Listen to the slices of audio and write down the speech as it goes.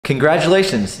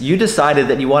Congratulations, you decided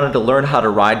that you wanted to learn how to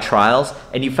ride trials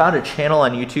and you found a channel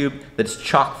on YouTube that's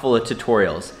chock full of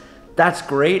tutorials. That's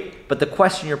great, but the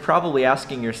question you're probably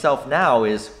asking yourself now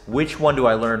is, which one do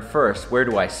I learn first? Where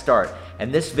do I start?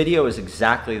 And this video is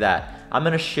exactly that. I'm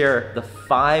gonna share the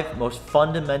 5 most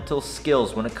fundamental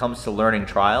skills when it comes to learning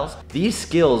trials. These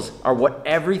skills are what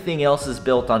everything else is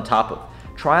built on top of.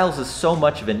 Trials is so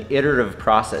much of an iterative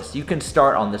process. You can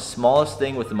start on the smallest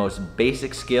thing with the most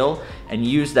basic skill and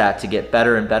use that to get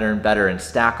better and better and better and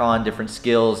stack on different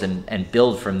skills and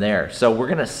build from there. So we're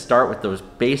gonna start with those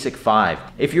basic 5.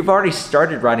 If you've already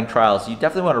started riding trials, you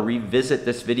definitely wanna revisit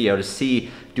this video to see,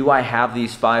 do I have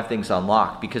these 5 things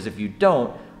unlocked? Because if you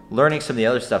don't, learning some of the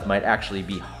other stuff might actually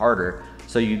be harder.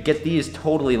 So you get these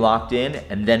totally locked in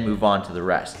and then move on to the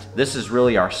rest. This is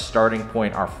really our starting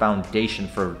point, our foundation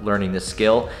for learning this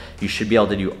skill. You should be able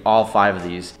to do all 5 of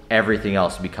these. Everything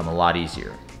else will become a lot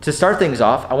easier. To start things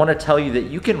off, I want to tell you that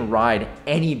you can ride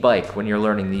any bike when you're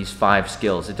learning these 5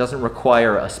 skills. It doesn't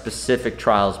require a specific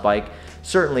trials bike.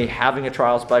 Certainly having a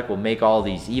trials bike will make all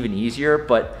these even easier,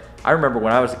 but I remember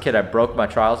when I was a kid, I broke my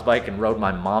trials bike and rode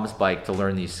my mom's bike to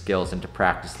learn these skills and to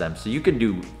practice them. So you can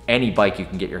do any bike you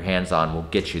can get your hands on will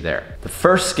get you there. The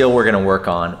first skill we're gonna work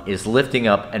on is lifting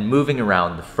up and moving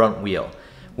around the front wheel.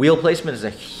 Wheel placement is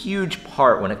a huge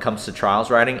part when it comes to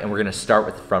trials riding, and we're gonna start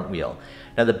with the front wheel.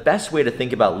 Now the best way to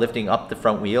think about lifting up the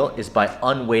front wheel is by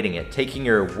unweighting it, taking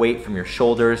your weight from your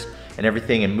shoulders and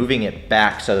everything and moving it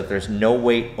back so that there's no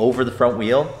weight over the front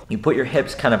wheel. You put your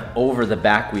hips kind of over the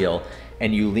back wheel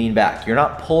and you lean back. You're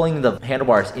not pulling the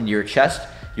handlebars into your chest,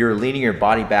 you're leaning your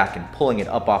body back and pulling it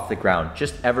up off the ground,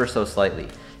 just ever so slightly.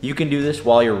 You can do this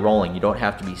while you're rolling. You don't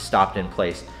have to be stopped in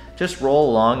place. Just roll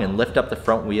along and lift up the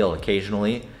front wheel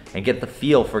occasionally and get the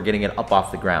feel for getting it up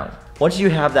off the ground. Once you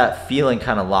have that feeling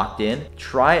kind of locked in,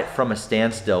 try it from a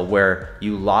standstill where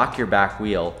you lock your back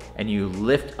wheel and you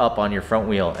lift up on your front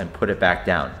wheel and put it back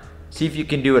down. See if you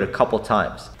can do it a couple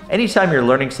times. Anytime you're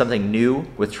learning something new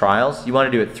with trials, you want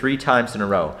to do it 3 times in a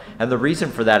row. And the reason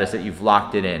for that is that you've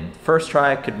locked it in. First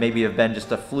try could maybe have been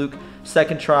just a fluke.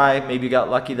 Second try, maybe you got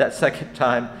lucky that second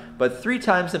time. But 3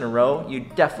 times in a row, you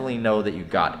definitely know that you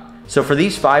got it. So for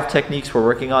these 5 techniques we're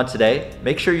working on today,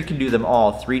 make sure you can do them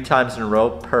all 3 times in a row,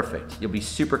 perfect. You'll be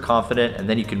super confident and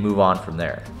then you can move on from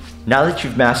there. Now that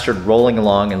you've mastered rolling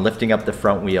along and lifting up the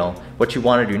front wheel, what you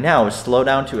want to do now is slow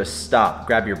down to a stop,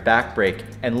 grab your back brake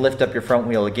and lift up your front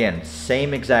wheel again.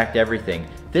 Same exact everything.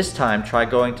 This time try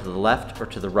going to the left or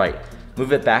to the right.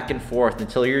 Move it back and forth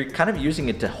until you're kind of using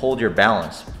it to hold your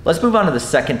balance. Let's move on to the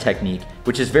second technique,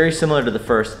 which is very similar to the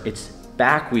first. It's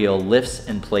back wheel lifts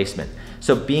and placement.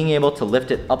 So being able to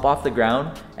lift it up off the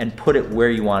ground and put it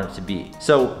where you want it to be.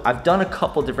 So I've done a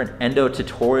couple different endo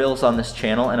tutorials on this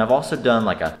channel, and I've also done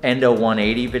like a endo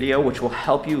 180 video, which will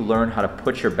help you learn how to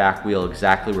put your back wheel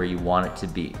exactly where you want it to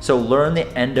be. So learn the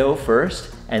endo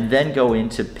first and then go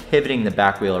into pivoting the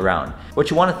back wheel around. What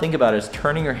you want to think about is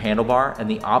turning your handlebar in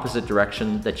the opposite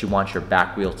direction that you want your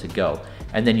back wheel to go.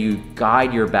 And then you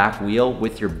guide your back wheel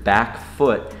with your back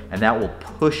foot, and that will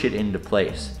push it into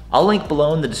place. I'll link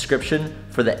below in the description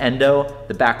for the endo,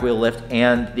 the back wheel lift,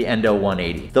 and the endo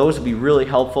 180. Those will be really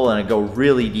helpful and I go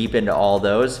really deep into all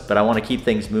those, but I want to keep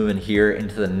things moving here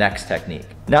into the next technique.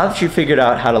 Now that you've figured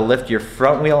out how to lift your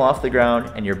front wheel off the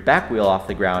ground and your back wheel off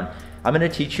the ground, I'm going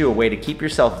to teach you a way to keep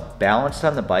yourself balanced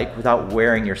on the bike without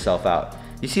wearing yourself out.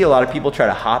 You see a lot of people try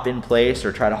to hop in place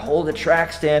or try to hold a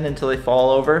track stand until they fall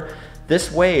over. This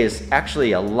way is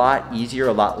actually a lot easier,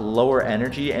 a lot lower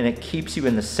energy, and it keeps you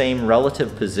in the same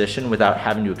relative position without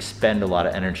having to expend a lot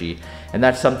of energy. And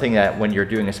that's something that when you're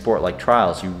doing a sport like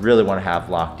trials, you really want to have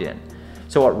locked in.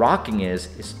 So what rocking is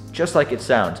just like it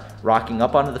sounds, rocking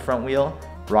up onto the front wheel,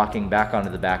 rocking back onto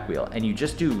the back wheel, and you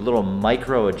just do little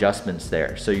micro adjustments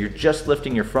there. So you're just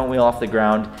lifting your front wheel off the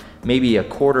ground, maybe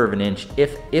 1/4 of an inch,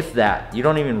 if that. You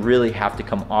don't even really have to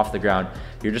come off the ground.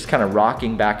 You're just kind of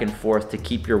rocking back and forth to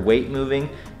keep your weight moving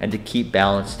and to keep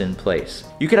balanced in place.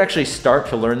 You could actually start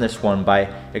to learn this one by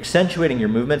accentuating your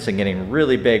movements and getting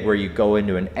really big, where you go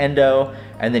into an endo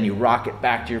and then you rock it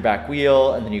back to your back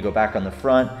wheel and then you go back on the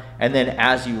front. And then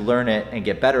as you learn it and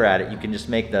get better at it, you can just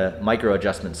make the micro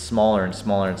adjustments smaller and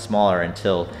smaller and smaller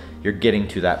until you're getting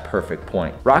to that perfect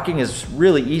point. Rocking is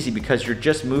really easy because you're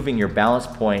just moving your balance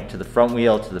point to the front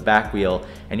wheel, to the back wheel,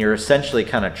 and you're essentially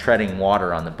kind of treading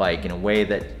water on the bike in a way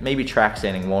that maybe track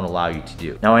standing won't allow you to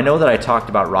do. Now I know that I talked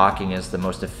about rocking as the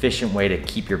most efficient way to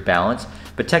keep your balance,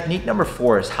 but technique number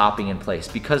 4 is hopping in place,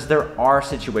 because there are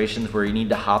situations where you need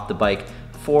to hop the bike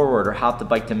forward or hop the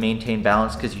bike to maintain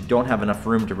balance because you don't have enough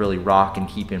room to really rock and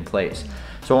keep in place.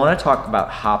 So So I want to talk about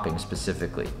hopping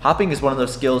specifically. Hopping is one of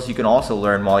those skills you can also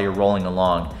learn while you're rolling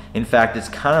along. In fact, it's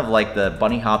kind of like the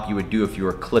bunny hop you would do if you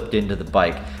were clipped into the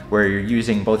bike, where you're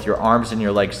using both your arms and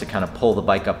your legs to kind of pull the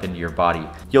bike up into your body.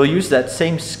 You'll use that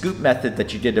same scoop method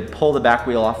that you did to pull the back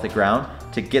wheel off the ground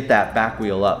to get that back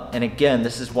wheel up. And again,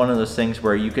 this is one of those things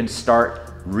where you can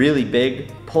start really big,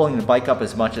 pulling the bike up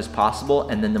as much as possible,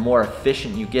 and then the more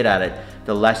efficient you get at it,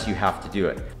 the less you have to do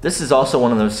it. This is also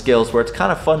one of those skills where it's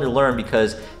kind of fun to learn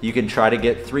because you can try to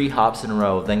get 3 hops in a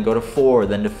row, then go to 4,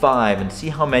 then to 5, and see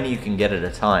how many you can get at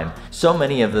a time. So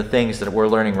many of the things that we're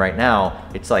learning right now,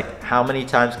 it's like, how many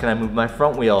times can I move my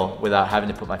front wheel without having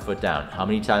to put my foot down? How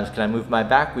many times can I move my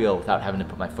back wheel without having to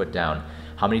put my foot down?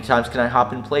 How many times can I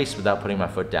hop in place without putting my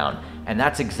foot down? And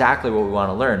that's exactly what we want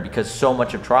to learn, because so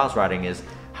much of trials riding is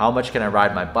how much can I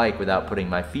ride my bike without putting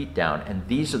my feet down? And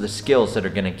these are the skills that are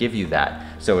going to give you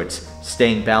that. So it's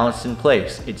staying balanced in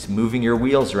place, it's moving your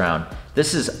wheels around.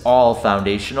 This is all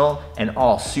foundational and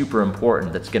all super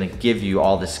important. That's going to give you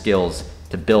all the skills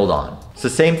to build on. So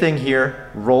same thing here,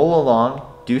 roll along,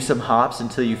 do some hops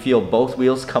until you feel both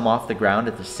wheels come off the ground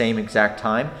at the same exact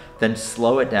time, then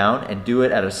slow it down and do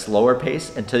it at a slower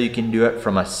pace until you can do it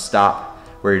from a stop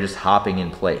where you're just hopping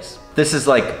in place. This is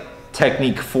like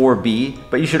technique 4B,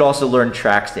 but you should also learn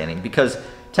track standing, because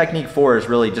technique 4 is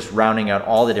really just rounding out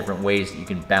all the different ways that you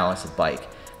can balance a bike.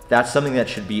 That's something that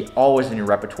should be always in your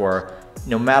repertoire,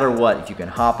 no matter what. If you can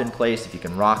hop in place, if you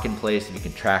can rock in place, if you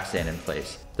can track stand in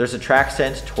place. There's a track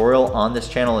stand tutorial on this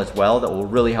channel as well that will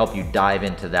really help you dive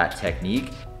into that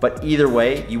technique. But either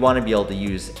way, you want to be able to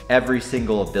use every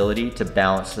single ability to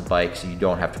balance the bike so you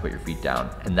don't have to put your feet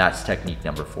down. And that's technique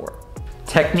number 4.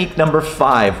 Technique number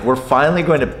 5, we're finally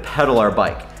going to pedal our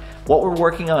bike. What we're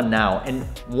working on now, and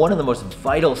one of the most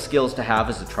vital skills to have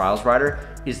as a trials rider,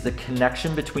 is the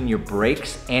connection between your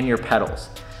brakes and your pedals.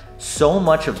 So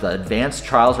much of the advanced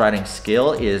trials riding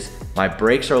skill is my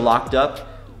brakes are locked up,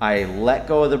 I let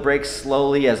go of the brakes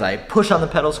slowly as I push on the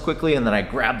pedals quickly, and then I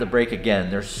grab the brake again.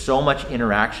 There's so much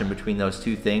interaction between those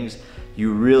two things,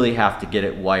 you really have to get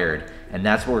it wired. And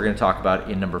that's what we're going to talk about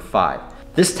in number 5.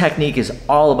 This technique is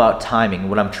all about timing.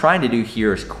 What I'm trying to do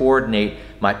here is coordinate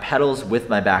my pedals with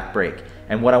my back brake.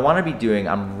 And what I want to be doing,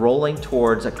 I'm rolling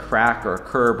towards a crack or a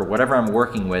curb or whatever I'm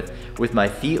working with my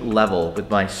feet level, with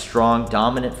my strong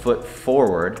dominant foot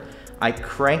forward. I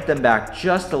crank them back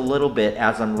just a little bit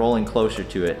as I'm rolling closer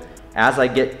to it. As I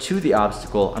get to the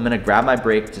obstacle, I'm going to grab my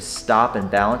brake to stop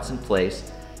and balance in place.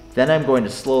 Then I'm going to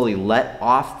slowly let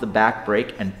off the back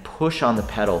brake and push on the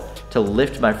pedal to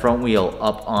lift my front wheel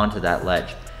up onto that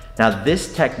ledge. Now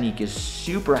this technique is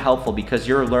super helpful because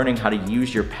you're learning how to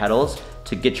use your pedals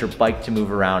to get your bike to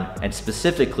move around, and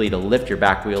specifically to lift your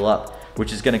back wheel up,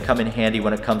 which is going to come in handy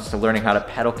when it comes to learning how to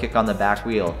pedal kick on the back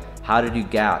wheel, how to do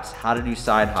gaps, how to do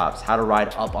side hops, how to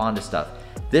ride up onto stuff.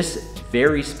 This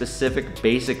very specific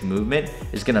basic movement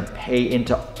is going to pay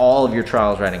into all of your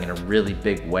trials riding in a really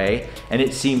big way. And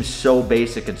it seems so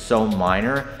basic and so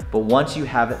minor, but once you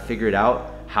have it figured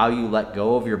out, how you let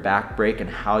go of your back brake and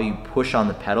how you push on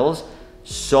the pedals,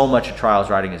 so much of trials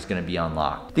riding is going to be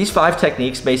unlocked. These 5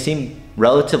 techniques may seem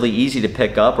relatively easy to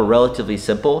pick up or relatively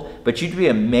simple, but you'd be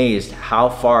amazed how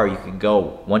far you can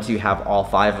go once you have all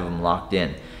 5 of them locked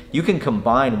in. You can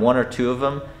combine 1 or 2 of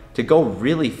them to go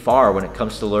really far when it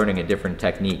comes to learning a different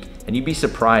technique, and you'd be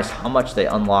surprised how much they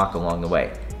unlock along the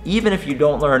way. Even if you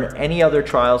don't learn any other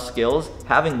trial skills,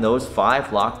 having those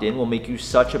 5 locked in will make you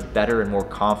such a better and more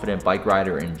confident bike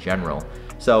rider in general.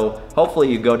 So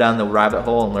hopefully you go down the rabbit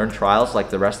hole and learn trials like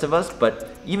the rest of us, but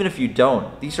even if you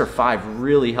don't, these are 5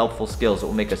 really helpful skills that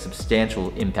will make a substantial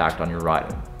impact on your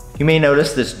riding. You may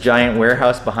notice this giant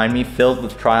warehouse behind me filled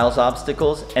with trials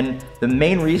obstacles, and the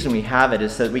main reason we have it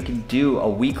is so that we can do a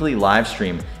weekly live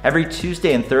stream. Every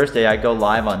Tuesday and Thursday I go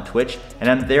live on Twitch, and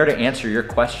I'm there to answer your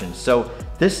questions. So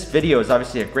this video is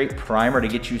obviously a great primer to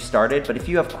get you started, but if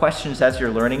you have questions as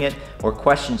you're learning it or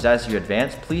questions as you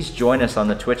advance, please join us on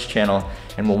the Twitch channel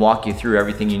and we'll walk you through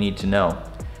everything you need to know.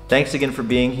 Thanks again for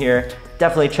being here.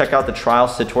 Definitely check out the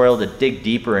trials tutorial to dig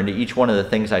deeper into each one of the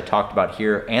things I talked about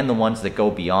here and the ones that go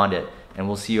beyond it. And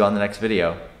we'll see you on the next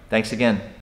video. Thanks again.